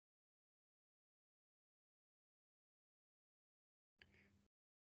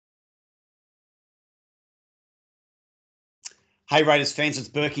Hey Raiders fans, it's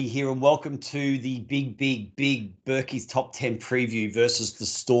Berkey here, and welcome to the big Berkey's Top 10 preview versus the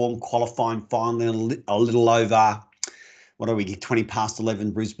Storm qualifying finally a little over, what are we, 20 past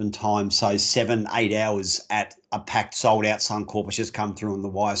 11 Brisbane time, so 7-8 hours at a packed sold out Suncorp. It's just come through on the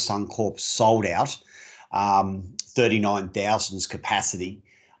wire. Suncorp sold out, 39,000's capacity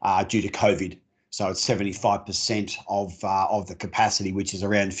due to COVID. So it's 75% of the capacity, which is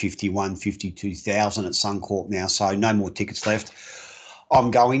around 52,000 at Suncorp now. So no more tickets left.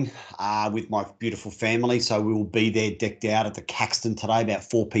 I'm going with my beautiful family. So we will be there decked out at the Caxton today about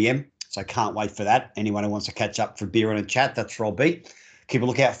 4 p.m. So can't wait for that. Anyone who wants to catch up for a beer and a chat, that's where I'll be. Keep a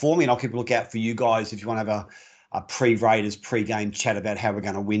lookout for me, and I'll keep a lookout for you guys if you want to have a pre-Raiders, pre-game chat about how we're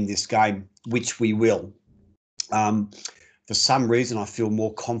going to win this game, which we will. For some reason, I feel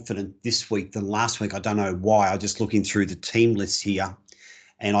more confident this week than last week. I don't know why. I'm just looking through the team list here,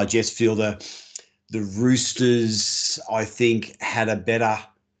 and I just feel the Roosters, I think, had a better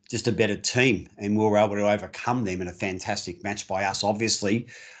team, and we were able to overcome them in a fantastic match by us. Obviously,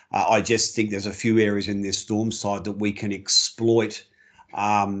 I just think there's a few areas in this Storm side that we can exploit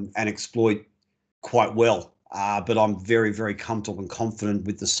and exploit quite well. But I'm very, very comfortable and confident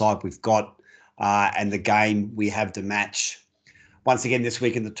with the side we've got and the game we have to match. Once again, this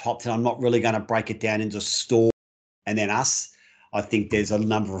week in the top 10, I'm not really going to break it down into Storm and then us. I think there's a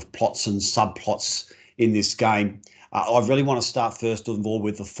number of plots and subplots in this game. I really want to start first of all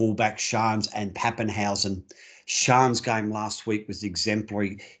with the fullback, Shans and Papenhuyzen. Shans' game last week was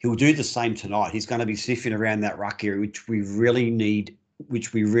exemplary. He'll do the same tonight. He's going to be sniffing around that ruck area, which we really need,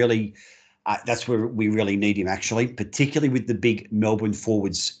 that's where we really need him, actually, particularly with the big Melbourne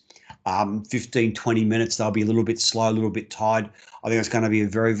forwards. 15, 20 minutes, they'll be a little bit slow, a little bit tired. I think it's going to be a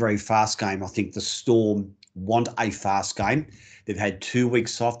very, very fast game. I think the Storm want a fast game. They've had 2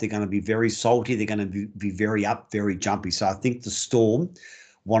 weeks off. They're going to be very salty. They're going to be very up, very jumpy. So I think the Storm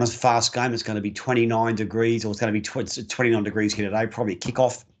want a fast game. It's going to be 29 degrees, or it's going to be 29 degrees here today, probably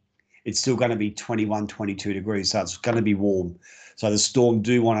kickoff. It's still going to be 21, 22 degrees. So it's going to be warm. So the Storm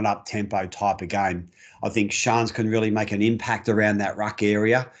do want an up-tempo type of game. I think Shans can really make an impact around that ruck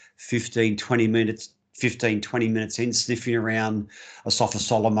area. 15, 20 minutes in, sniffing around Asafa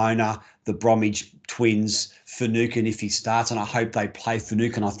Solomona, the Bromwich twins, Finucane if he starts, and I hope they play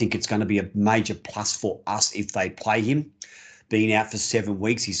Finucane. I think it's going to be a major plus for us if they play him. Being out for 7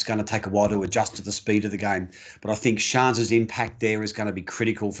 weeks, he's going to take a while to adjust to the speed of the game. But I think Shans' impact there is going to be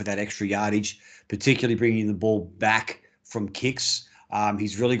critical for that extra yardage, particularly bringing the ball back from kicks.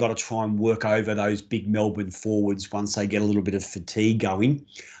 He's really got to try and work over those big Melbourne forwards once they get a little bit of fatigue going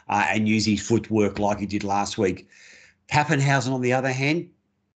and use his footwork like he did last week. Papenhuyzen, on the other hand,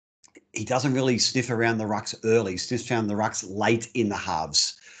 he doesn't really sniff around the rucks early. He sniffs around the rucks late in the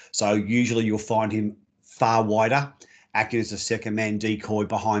halves. So usually you'll find him far wider, acting as a second-man decoy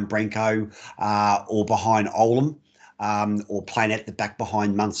behind Brenko or behind Olam. Or playing at the back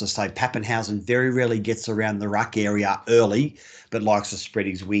behind Munster. So Papenhuyzen very rarely gets around the ruck area early, but likes to spread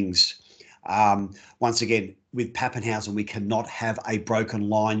his wings. Once again, with Papenhuyzen, we cannot have a broken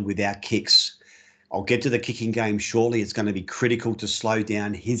line with our kicks. I'll get to the kicking game shortly. It's going to be critical to slow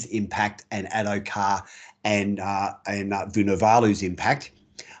down his impact and Addo-Carr and Vunivalu's impact.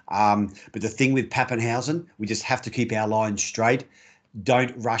 But the thing with Papenhuyzen, we just have to keep our line straight.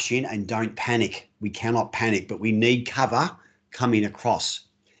 Don't rush in and don't panic. We cannot panic, but we need cover coming across.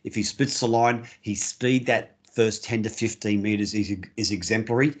 If he splits the line, his speed that first 10 to 15 metres is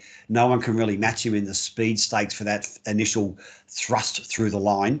exemplary. No one can really match him in the speed stakes for that initial thrust through the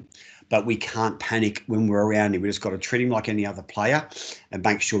line, but we can't panic when we're around him. We just got to treat him like any other player and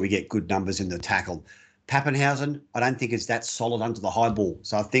make sure we get good numbers in the tackle. Papenhuyzen, I don't think is that solid under the high ball.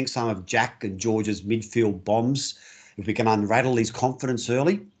 So I think some of Jack and George's midfield bombs, if we can unrattle his confidence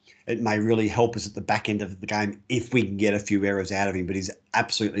early, it may really help us at the back end of the game if we can get a few errors out of him. But he's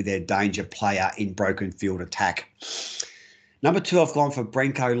absolutely their danger player in broken field attack. Number 2, I've gone for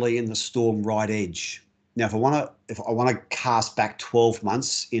Brenko Lee in the Storm right edge. Now, if I want to cast back 12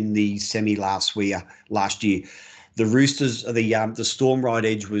 months in the semi last year, the Roosters, the Storm right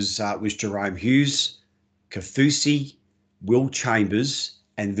edge was Jerome Hughes, Kaufusi, Will Chambers,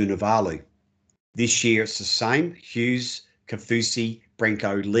 and Vunivalu. This year, it's the same: Hughes, Kaufusi,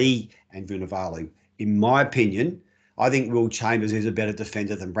 Brenko Lee, and Vunivalu. In my opinion, I think Will Chambers is a better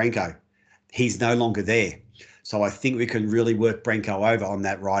defender than Brenko. He's no longer there. So I think we can really work Brenko over on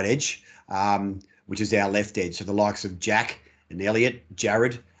that right edge, which is our left edge. So the likes of Jack and Elliot,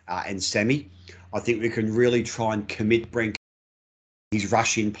 Jared, and Sammy. I think we can really try and commit Brenko his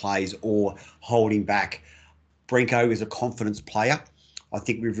rush-in plays or holding back. Brenko is a confidence player. I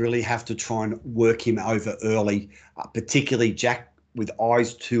think we really have to try and work him over early, particularly Jack with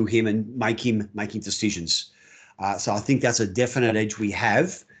eyes to him and make him making decisions. So I think that's a definite edge we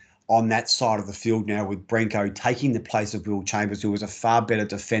have on that side of the field now, with Brenko taking the place of Will Chambers, who was a far better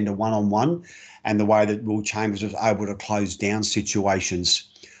defender one-on-one, and the way that Will Chambers was able to close down situations.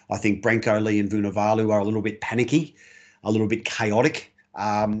 I think Brenko Lee and Vunivalu are a little bit panicky, a little bit chaotic,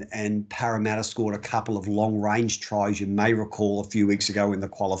 and Parramatta scored a couple of long-range tries, you may recall, a few weeks ago in the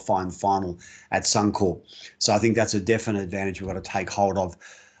qualifying final at Suncorp. So I think that's a definite advantage we've got to take hold of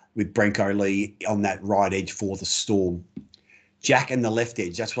with Brenko Lee on that right edge for the Storm. Jack and the left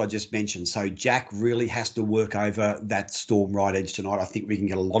edge, that's what I just mentioned. So Jack really has to work over that Storm right edge tonight. I think we can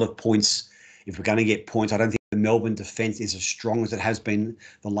get a lot of points. If we're going to get points, I don't think the Melbourne defence is as strong as it has been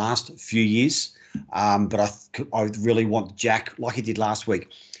the last few years. But I really want Jack, like he did last week,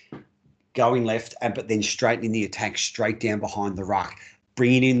 going left, but then straightening the attack straight down behind the ruck,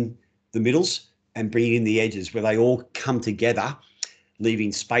 bringing in the middles and bringing in the edges where they all come together,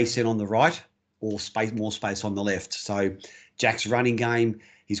 leaving space in on the right or more space on the left. So Jack's running game,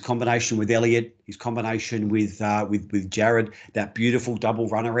 his combination with Elliott, his combination with Jared, that beautiful double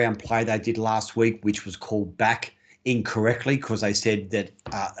runaround play they did last week, which was called back incorrectly because they said that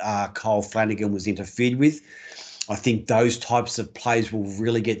Kyle Flanagan was interfered with. I think those types of plays will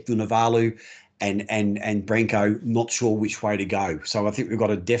really get Vunivalu and Brenko not sure which way to go. So I think we've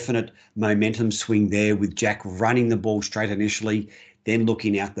got a definite momentum swing there with Jack running the ball straight initially, then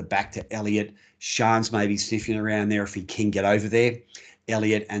looking out the back to Elliott. Sharn's maybe sniffing around there if he can get over there.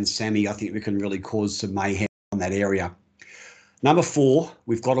 Elliott and Sammy, I think we can really cause some mayhem on that area. Number 4,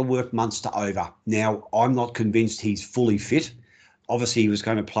 we've got to work Munster over. Now, I'm not convinced he's fully fit. Obviously, he was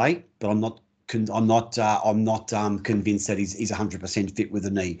going to play, but I'm not convinced that he's 100% fit with the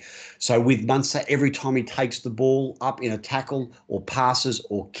knee. So with Munster, every time he takes the ball up in a tackle or passes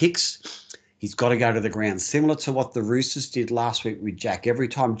or kicks, he's got to go to the ground, similar to what the Roosters did last week with Jack. Every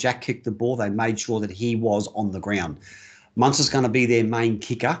time Jack kicked the ball, they made sure that he was on the ground. Munster's going to be their main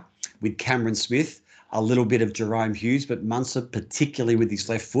kicker with Cameron Smith, a little bit of Jerome Hughes, but Munster, particularly with his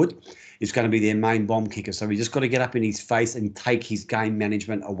left foot, is going to be their main bomb kicker. So we just got to get up in his face and take his game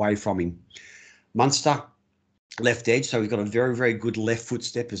management away from him. Munster, left edge, so he's got a very, very good left foot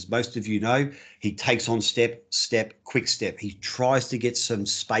step, as most of you know. He takes on step, quick step. He tries to get some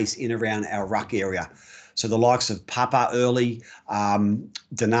space in around our ruck area. So the likes of Papa early,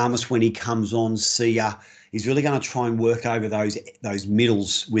 Dynamis when he comes on, Sia, he's really going to try and work over those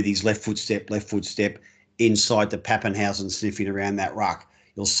middles with his left foot step inside the Pappenhausen, sniffing around that ruck.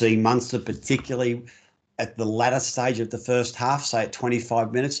 You'll see Munster, particularly at the latter stage of the first half, say at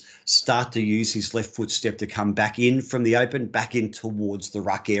 25 minutes, start to use his left foot step to come back in from the open, back in towards the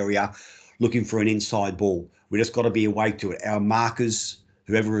ruck area, looking for an inside ball. We just got to be awake to it. Our markers,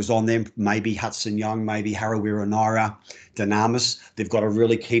 whoever is on them, maybe Hudson Young, maybe Harawira Naira, Dynamis, they've got to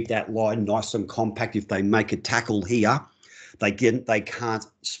really keep that line nice and compact. If they make a tackle here, they can't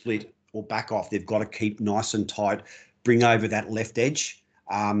split or back off. They've got to keep nice and tight, bring over that left edge,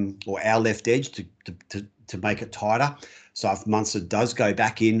 or our left edge to make it tighter. So if Munster does go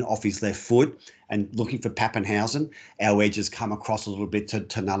back in off his left foot and looking for Pappenhausen, our edges come across a little bit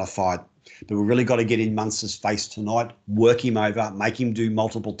to nullify it. But we've really got to get in Munster's face tonight, work him over, make him do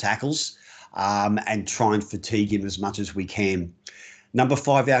multiple tackles, and try and fatigue him as much as we can. Number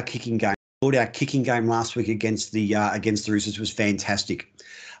 5, our kicking game. I thought our kicking game last week against the Roosters was fantastic.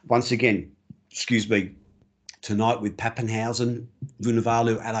 Once again, tonight with Pappenhausen,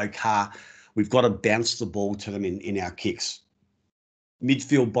 Vunivalu, Addo-Carr, we've got to bounce the ball to them in our kicks.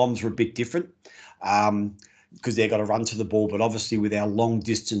 Midfield bombs are a bit different because they've got to run to the ball, but obviously with our long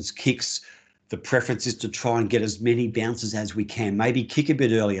distance kicks, the preference is to try and get as many bounces as we can. Maybe kick a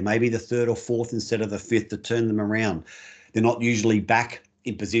bit earlier, maybe the 3rd or 4th instead of the 5th to turn them around. They're not usually back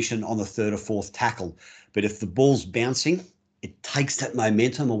in position on the 3rd or 4th tackle, but if the ball's bouncing, it takes that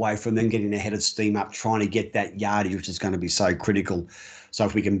momentum away from them getting ahead of steam up, trying to get that yardage, which is going to be so critical. So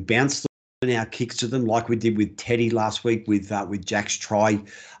if we can bounce our kicks to them like we did with Teddy last week with Jack's try,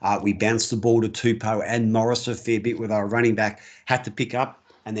 we bounced the ball to Tupou and Morris a fair bit with our running back, had to pick up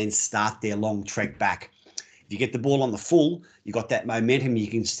and then start their long trek back. If you get the ball on the full, you got that momentum, you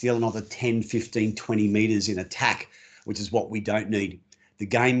can steal another 10, 15, 20 metres in attack, which is what we don't need. The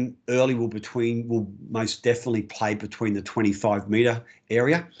game early will most definitely play between the 25-metre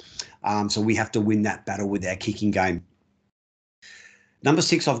area. So we have to win that battle with our kicking game. Number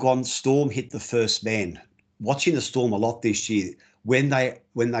 6, I've gone Storm hit the first man. Watching the Storm a lot this year, when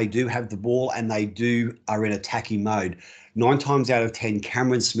they do have the ball and they are in attacking mode, 9 times out of 10,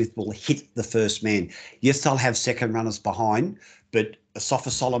 Cameron Smith will hit the first man. Yes, they'll have second runners behind, But Asafa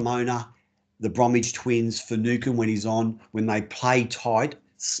Solomona, the Bromwich twins, Finucane when he's on, when they play tight,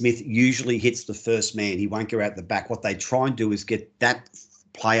 Smith usually hits the first man. He won't go out the back. What they try and do is get that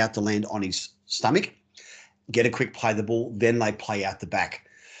player to land on his stomach, get a quick play of the ball, then they play out the back.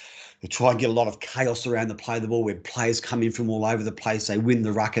 They try and get a lot of chaos around the play of the ball where players come in from all over the place. They win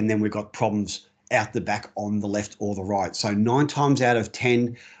the ruck, and then we've got problems out the back on the left or the right. So 9 times out of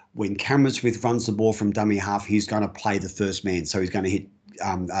 10, when Cameron Smith runs the ball from dummy half, he's going to play the first man. So he's going to hit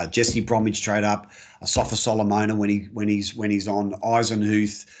Jesse Bromwich straight up, Asafa Solomona when he's on,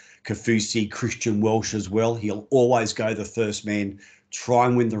 Eisenhuth, Kaufusi, Christian Welch as well. He'll always go the first man, try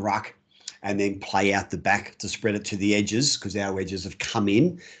and win the ruck, and then play out the back to spread it to the edges, because our edges have come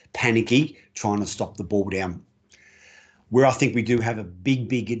in panicky, trying to stop the ball down. Where I think we do have a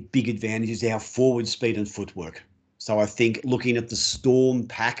big advantage is our forward speed and footwork. So I think looking at the Storm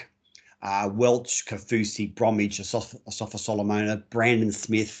pack, Welch, Kaufusi, Bromwich, Asafa Solomona, Brandon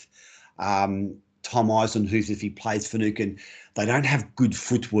Smith, Tom Eisenhuth, if he plays Finucane, they don't have good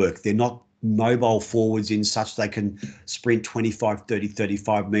footwork. They're not mobile forwards in such they can sprint 25, 30,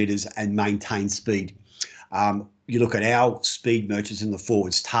 35 metres and maintain speed. You look at our speed merchants in the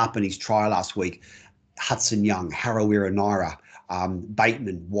forwards, Tarpany's try last week, Hudson Young, Harawira Naira,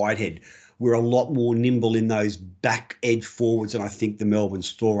 Bateman, Whitehead. We're a lot more nimble in those back edge forwards than I think the Melbourne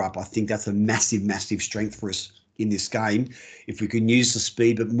store up. I think that's a massive strength for us in this game. If we can use the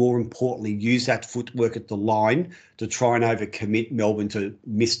speed, but more importantly, use that footwork at the line to try and overcommit Melbourne to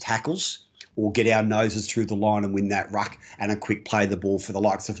miss tackles or get our noses through the line and win that ruck, and a quick play of the ball for the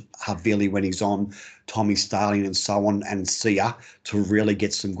likes of Havili when he's on, Tommy Starling and so on, and Sia to really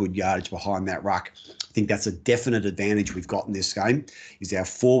get some good yardage behind that ruck. I think that's a definite advantage we've got in this game, is our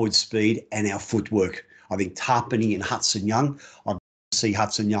forward speed and our footwork. I think Tarpany and Hudson Young, I see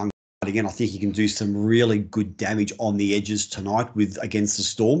Hudson Young again. I think he can do some really good damage on the edges tonight against the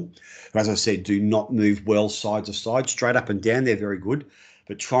Storm, who, as I said, do not move well side to side. Straight up and down, they're very good,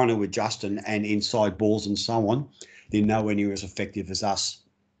 but trying to adjust and inside balls and so on, they're nowhere near as effective as us.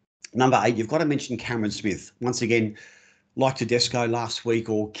 Number 8, you've got to mention Cameron Smith. Once again, like Tedesco last week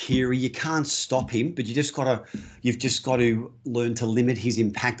or Keary, you can't stop him, but you've just got to learn to limit his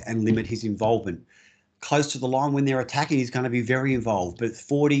impact and limit his involvement. Close to the line when they're attacking, he's going to be very involved. But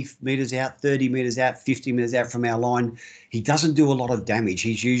 40 metres out, 30 metres out, 50 metres out from our line, he doesn't do a lot of damage.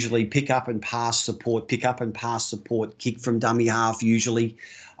 He's usually pick up and pass support, kick from dummy half usually.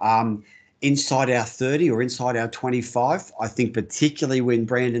 Inside our 30 or inside our 25, I think particularly when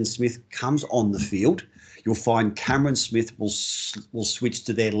Brandon Smith comes on the field, you'll find Cameron Smith will switch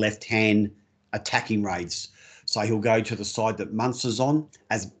to their left-hand attacking raids. So he'll go to the side that Munster's on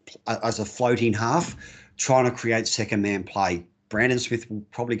as a floating half, trying to create second man play. Brandon Smith will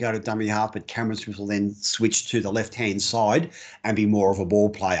probably go to dummy half, but Cameron Smith will then switch to the left-hand side and be more of a ball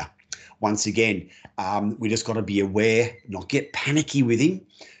player. Once again, we just got to be aware, not get panicky with him,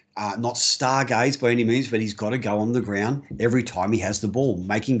 not stargaze by any means, but he's got to go on the ground every time he has the ball.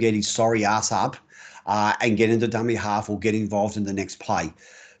 Make him get his sorry ass up and get into dummy half or get involved in the next play.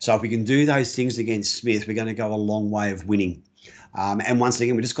 So if we can do those things against Smith, we're going to go a long way of winning. And once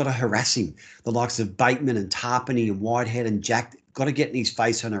again, we just got to harass him. The likes of Bateman and Tarpany and Whitehead and Jack got to get in his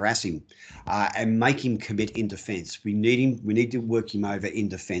face and harass him and make him commit in defence. We need him. We need to work him over in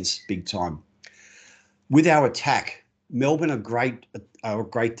defence big time. With our attack, Melbourne are a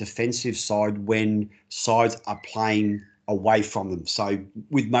great defensive side when sides are playing away from them. So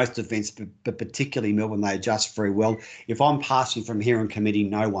with most defence, but particularly Melbourne, they adjust very well. If I'm passing from here and committing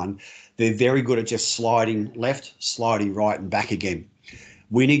no one, they're very good at just sliding left, sliding right and back again.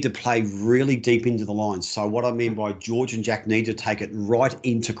 We need to play really deep into the lines. So what I mean by George and Jack need to take it right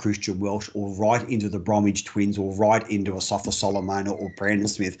into Christian Welch or right into the Bromwich twins or right into Asafa Solomona or Brandon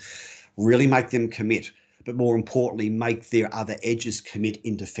Smith. Really make them commit. But more importantly, make their other edges commit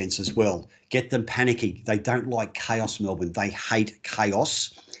in defence as well. Get them panicky. They don't like chaos, Melbourne. They hate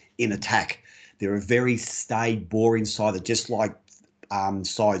chaos in attack. They're a very staid, boring side that just like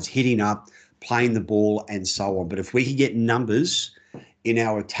sides hitting up, playing the ball and so on. But if we can get numbers in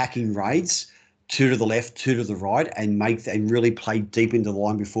our attacking raids, 2 to the left, 2 to the right, and really play deep into the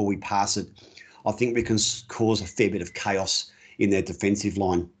line before we pass it, I think we can cause a fair bit of chaos in their defensive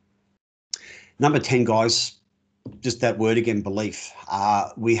line. Number 10, guys, just that word again, belief.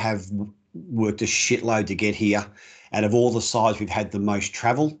 We have worked a shitload to get here. Out of all the sides, we've had the most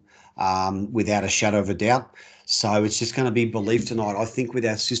travel, without a shadow of a doubt. So it's just going to be belief tonight. I think with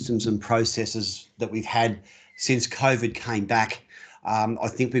our systems and processes that we've had since COVID came back, I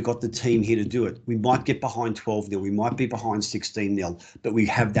think we've got the team here to do it. We might get behind 12-0. We might be behind 16-0, but we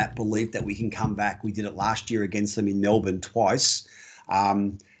have that belief that we can come back. We did it last year against them in Melbourne twice.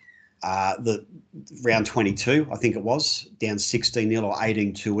 The round 22, I think it was, down 16-0 or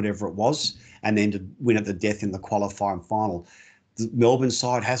 18-2, whatever it was, and then to win at the death in the qualifying final. The Melbourne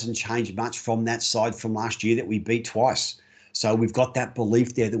side hasn't changed much from that side from last year that we beat twice. So we've got that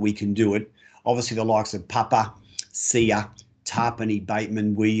belief there that we can do it. Obviously, the likes of Papa, Sia, Tarpany,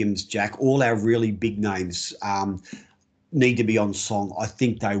 Bateman, Williams, Jack, all our really big names need to be on song. I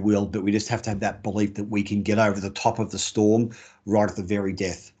think they will, but we just have to have that belief that we can get over the top of the storm right at the very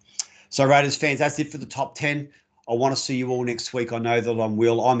death. So Raiders fans, that's it for the top 10. I want to see you all next week. I know that I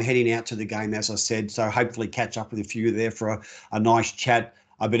will. I'm heading out to the game, as I said, so hopefully catch up with a few there for a nice chat,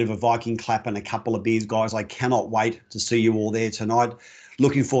 a bit of a Viking clap and a couple of beers, guys. I cannot wait to see you all there tonight.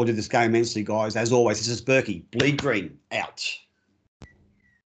 Looking forward to this game immensely, guys. As always, this is Berkey. Bleed Green, out.